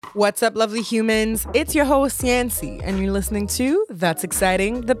What's up, lovely humans? It's your host, Yancy, and you're listening to That's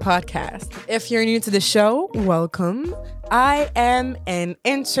Exciting, the podcast. If you're new to the show, welcome. I am an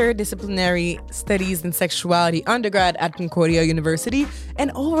interdisciplinary studies and sexuality undergrad at Concordia University, and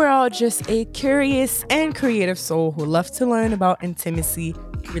overall just a curious and creative soul who loves to learn about intimacy,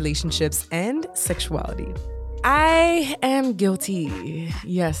 relationships, and sexuality. I am guilty.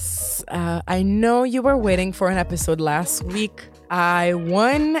 Yes, I know you were waiting for an episode last week. I,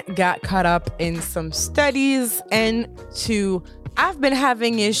 one, got caught up in some studies, and two, I've been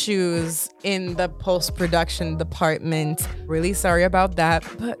having issues in the post-production department. Really sorry about that.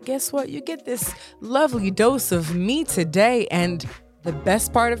 But guess what? You get this lovely dose of me today. And the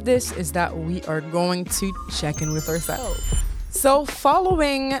best part of this is that we are going to check in with ourselves. So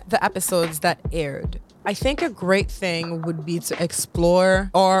following the episodes that aired, I think a great thing would be to explore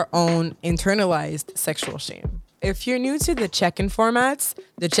our own internalized sexual shame. If you're new to the check-in formats,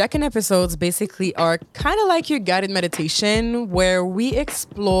 the check-in episodes basically are kind of like your guided meditation where we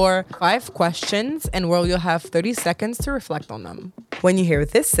explore 5 questions and where you'll have 30 seconds to reflect on them. When you hear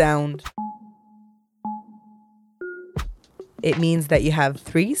this sound, it means that you have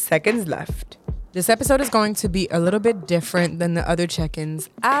 3 seconds left. This episode is going to be a little bit different than the other check-ins,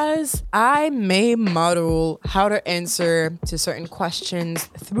 as I may model how to answer to certain questions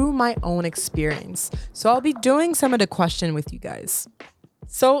through my own experience. So I'll be doing some of the question with you guys.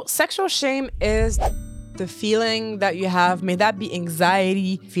 So sexual shame is the feeling that you have, may that be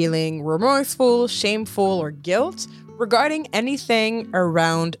anxiety, feeling remorseful, shameful, or guilt regarding anything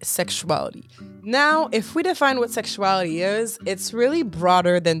around sexuality. Now, if we define what sexuality is, it's really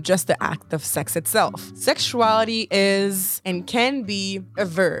broader than just the act of sex itself. Sexuality is and can be a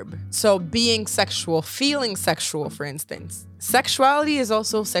verb. So being sexual, feeling sexual, for instance. Sexuality is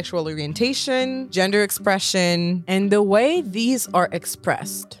also sexual orientation, gender expression, and the way these are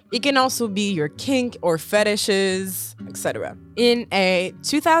expressed. It can also be your kink or fetishes, etc. In a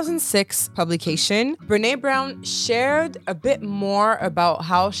 2006 publication, Brené Brown shared a bit more about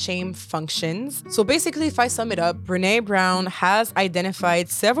how shame functions. So basically, if I sum it up, Brené Brown has identified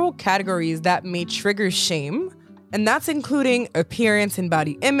several categories that may trigger shame. And that's including appearance and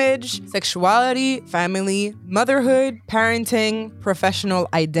body image, sexuality, family, motherhood, parenting, professional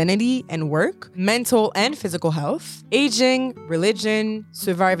identity and work, mental and physical health, aging, religion,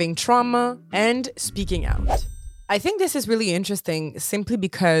 surviving trauma, and speaking out. I think this is really interesting simply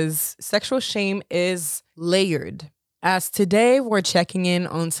because sexual shame is layered. As today we're checking in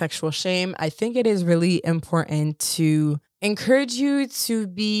on sexual shame, I think it is really important to encourage you to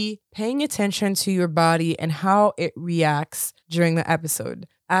be paying attention to your body and how it reacts during the episode,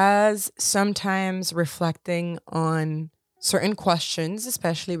 as sometimes reflecting on certain questions,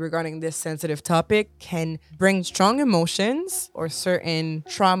 especially regarding this sensitive topic, can bring strong emotions or certain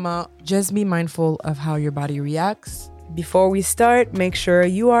trauma. Just be mindful of how your body reacts. Before we start, make sure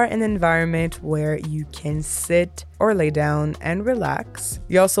you are in an environment where you can sit or lay down and relax.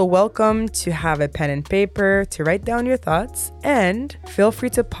 You're also welcome to have a pen and paper to write down your thoughts, and feel free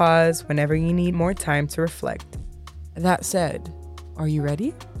to pause whenever you need more time to reflect. That said, are you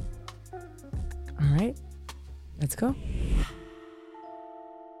ready? All right, let's go.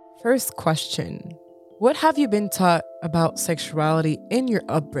 First question. What have you been taught about sexuality in your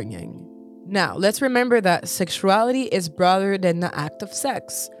upbringing? Now, let's remember that sexuality is broader than the act of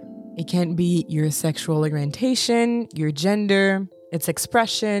sex. It can be your sexual orientation, your gender, its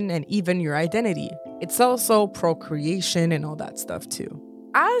expression, and even your identity. It's also procreation and all that stuff too.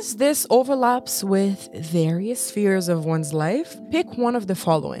 As this overlaps with various spheres of one's life, pick one of the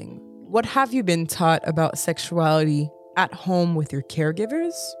following. What have you been taught about sexuality at home with your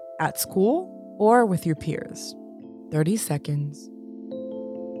caregivers, at school, or with your peers? 30 seconds.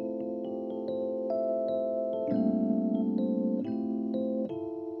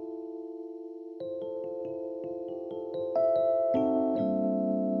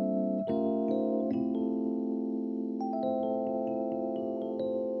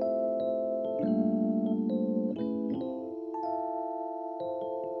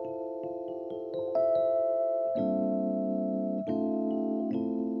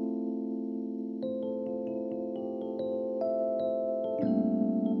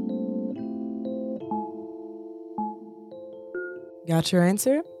 Got your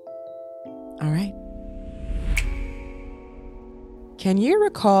answer? All right. Can you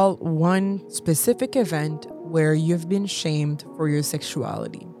recall one specific event where you've been shamed for your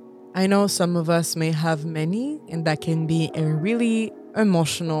sexuality? I know some of us may have many, and that can be a really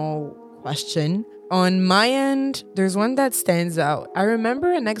emotional question. On my end, there's one that stands out. I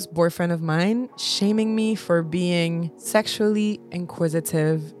remember an ex-boyfriend of mine shaming me for being sexually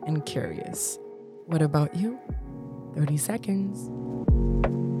inquisitive and curious. What about you? 30 seconds.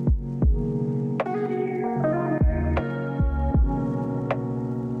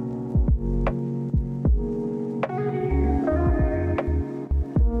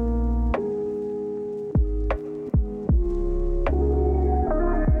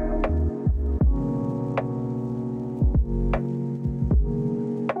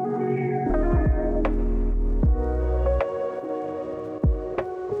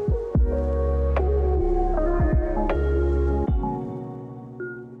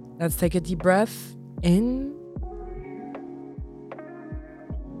 Let's take a deep breath in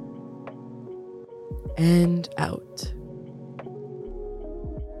and out.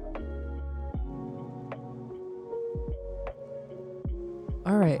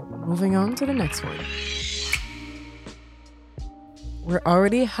 All right, moving on to the next one. We're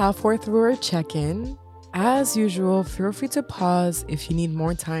already halfway through our check-in. As usual, feel free to pause if you need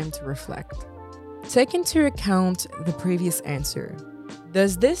more time to reflect. Take into account the previous answer.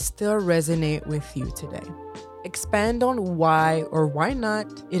 Does this still resonate with you today? Expand on why or why not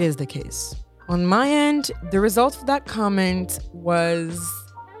it is the case. On my end, the result of that comment was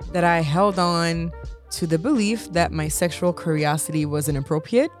that I held on to the belief that my sexual curiosity was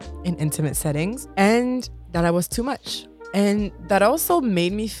inappropriate in intimate settings and that I was too much. And that also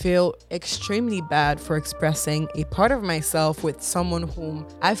made me feel extremely bad for expressing a part of myself with someone whom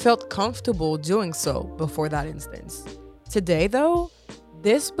I felt comfortable doing so before that instance. Today, though,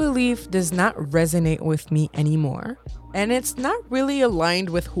 this belief does not resonate with me anymore, and it's not really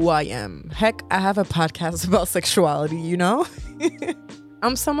aligned with who I am. Heck, I have a podcast about sexuality, you know?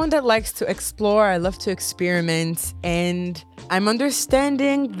 I'm someone that likes to explore, I love to experiment, and I'm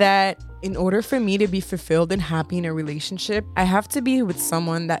understanding that in order for me to be fulfilled and happy in a relationship, I have to be with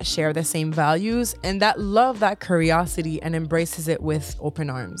someone that share the same values and that love that curiosity and embraces it with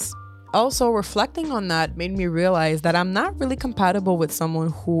open arms. Also, reflecting on that made me realize that I'm not really compatible with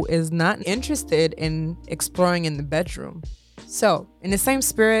someone who is not interested in exploring in the bedroom. So, in the same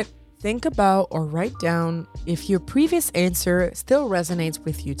spirit, think about or write down if your previous answer still resonates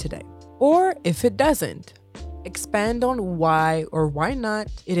with you today. Or if it doesn't, expand on why or why not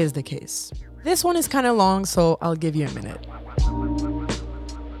it is the case. This one is kind of long, so I'll give you a minute.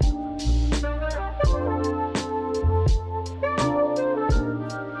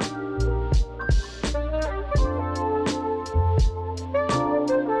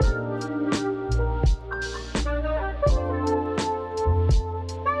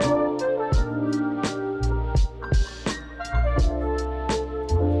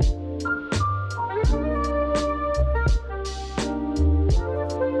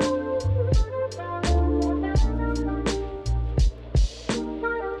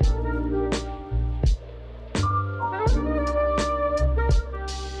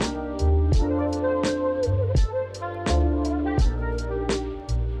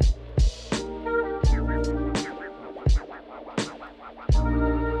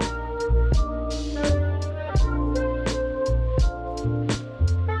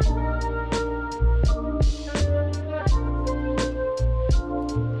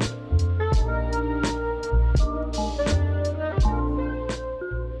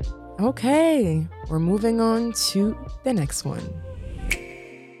 Okay, we're moving on to the next one.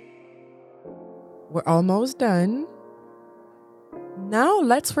 We're almost done. Now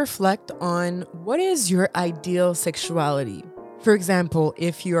let's reflect on what is your ideal sexuality. For example,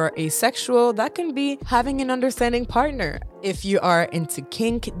 if you are asexual, that can be having an understanding partner. If you are into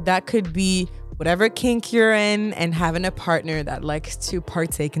kink, that could be whatever kink you're in and having a partner that likes to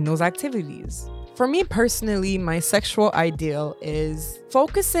partake in those activities. For me personally, my sexual ideal is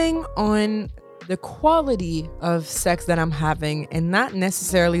focusing on the quality of sex that I'm having and not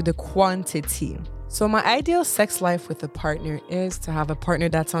necessarily the quantity. So my ideal sex life with a partner is to have a partner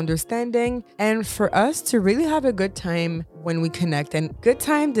that's understanding and for us to really have a good time when we connect. And good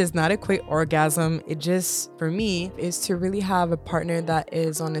time does not equate orgasm. It just, for me, is to really have a partner that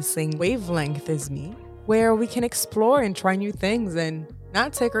is on the same wavelength as me, where we can explore and try new things and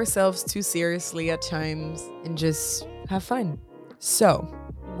not take ourselves too seriously at times and just have fun. So,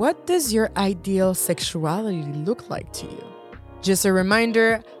 what does your ideal sexuality look like to you? Just a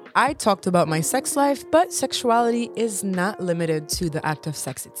reminder, I talked about my sex life, but sexuality is not limited to the act of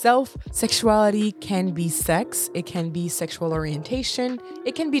sex itself. Sexuality can be sex, it can be sexual orientation,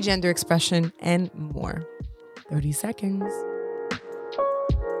 it can be gender expression, and more. 30 seconds.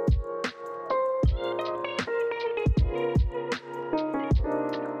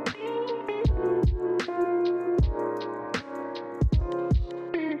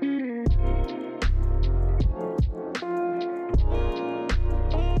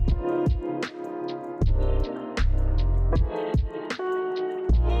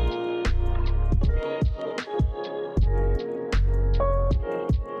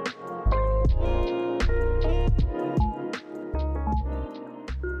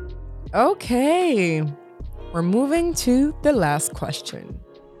 Okay, we're moving to the last question.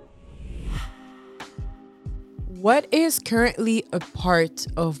 What is currently a part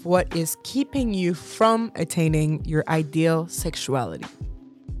of what is keeping you from attaining your ideal sexuality?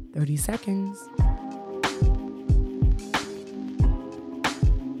 30 seconds.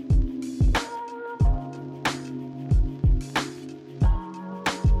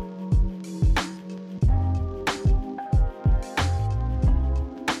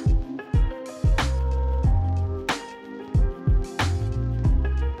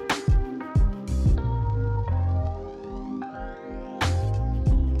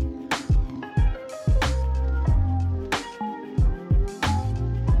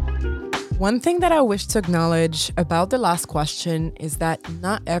 One thing that I wish to acknowledge about the last question is that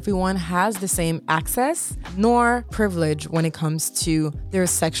not everyone has the same access nor privilege when it comes to their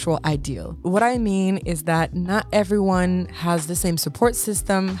sexual ideal. What I mean is that not everyone has the same support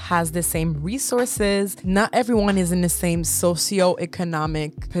system, has the same resources, not everyone is in the same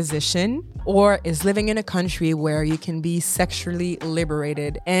socioeconomic position, or is living in a country where you can be sexually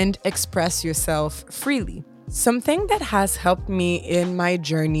liberated and express yourself freely. Something that has helped me in my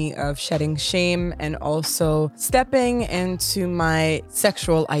journey of shedding shame and also stepping into my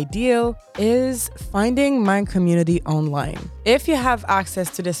sexual ideal is finding my community online. If you have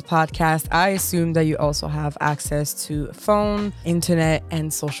access to this podcast, I assume that you also have access to phone, internet,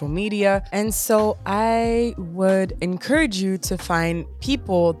 and social media. And so I would encourage you to find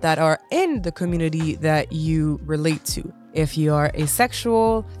people that are in the community that you relate to. If you are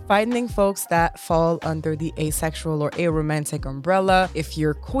asexual, finding folks that fall under the asexual or aromantic umbrella. If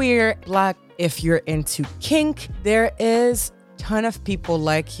you're queer, Black, if you're into kink, there is a ton of people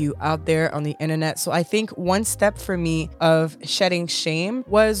like you out there on the internet. So I think one step for me of shedding shame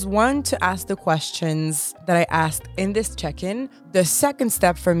was one, to ask the questions that I asked in this check-in. The second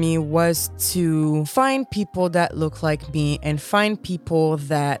step for me was to find people that look like me and find people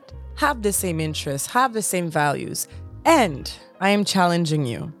that have the same interests, have the same values. And I am challenging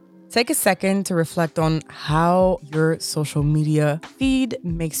you. Take a second to reflect on how your social media feed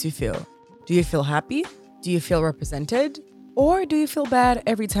makes you feel. Do you feel happy? Do you feel represented? Or do you feel bad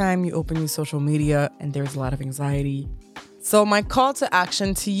every time you open your social media and there's a lot of anxiety? So my call to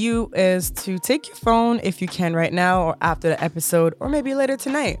action to you is to take your phone, if you can right now or after the episode, or maybe later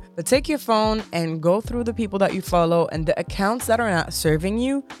tonight. But take your phone and go through the people that you follow, and the accounts that are not serving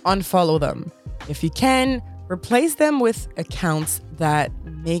you, unfollow them. If you can, replace them with accounts that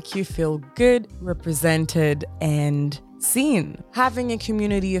make you feel good, represented, and seen. Having a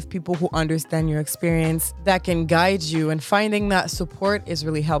community of people who understand your experience, that can guide you, and finding that support is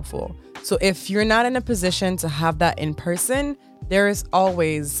really helpful. So if you're not in a position to have that in person, there is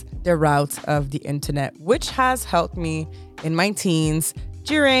always the route of the internet, which has helped me in my teens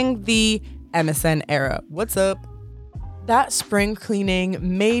during the MSN era. What's up? That spring cleaning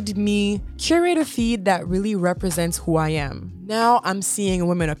made me curate a feed that really represents who I am. Now I'm seeing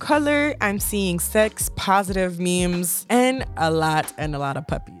women of color, I'm seeing sex positive memes, and a lot of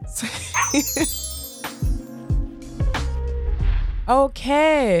puppies.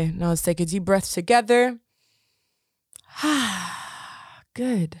 Okay, now let's take a deep breath together.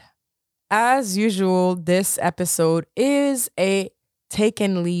 Good. As usual, this episode is a take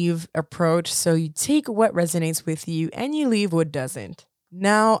and leave approach. So you take what resonates with you and you leave what doesn't.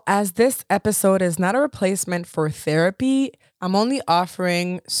 Now, as this episode is not a replacement for therapy, I'm only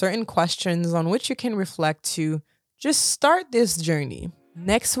offering certain questions on which you can reflect to just start this journey.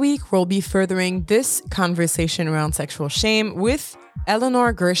 Next week, we'll be furthering this conversation around sexual shame with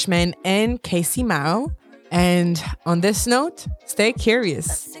Eleanor Gershman and Casey Mao. And on this note, stay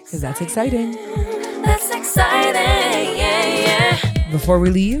curious, because that's exciting. That's exciting, yeah. Before we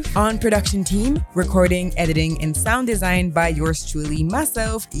leave, on production team, recording, editing, and sound design by yours truly,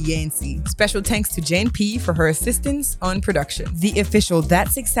 myself, Yancy. Special thanks to Jane P for her assistance on production. The official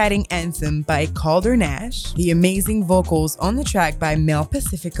That's Exciting anthem by Calder Nash. The amazing vocals on the track by Mel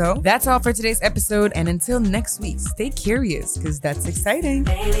Pacifico. That's all for today's episode, and until next week, stay curious, because that's exciting.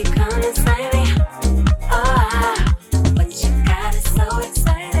 Baby, come inside me. Oh,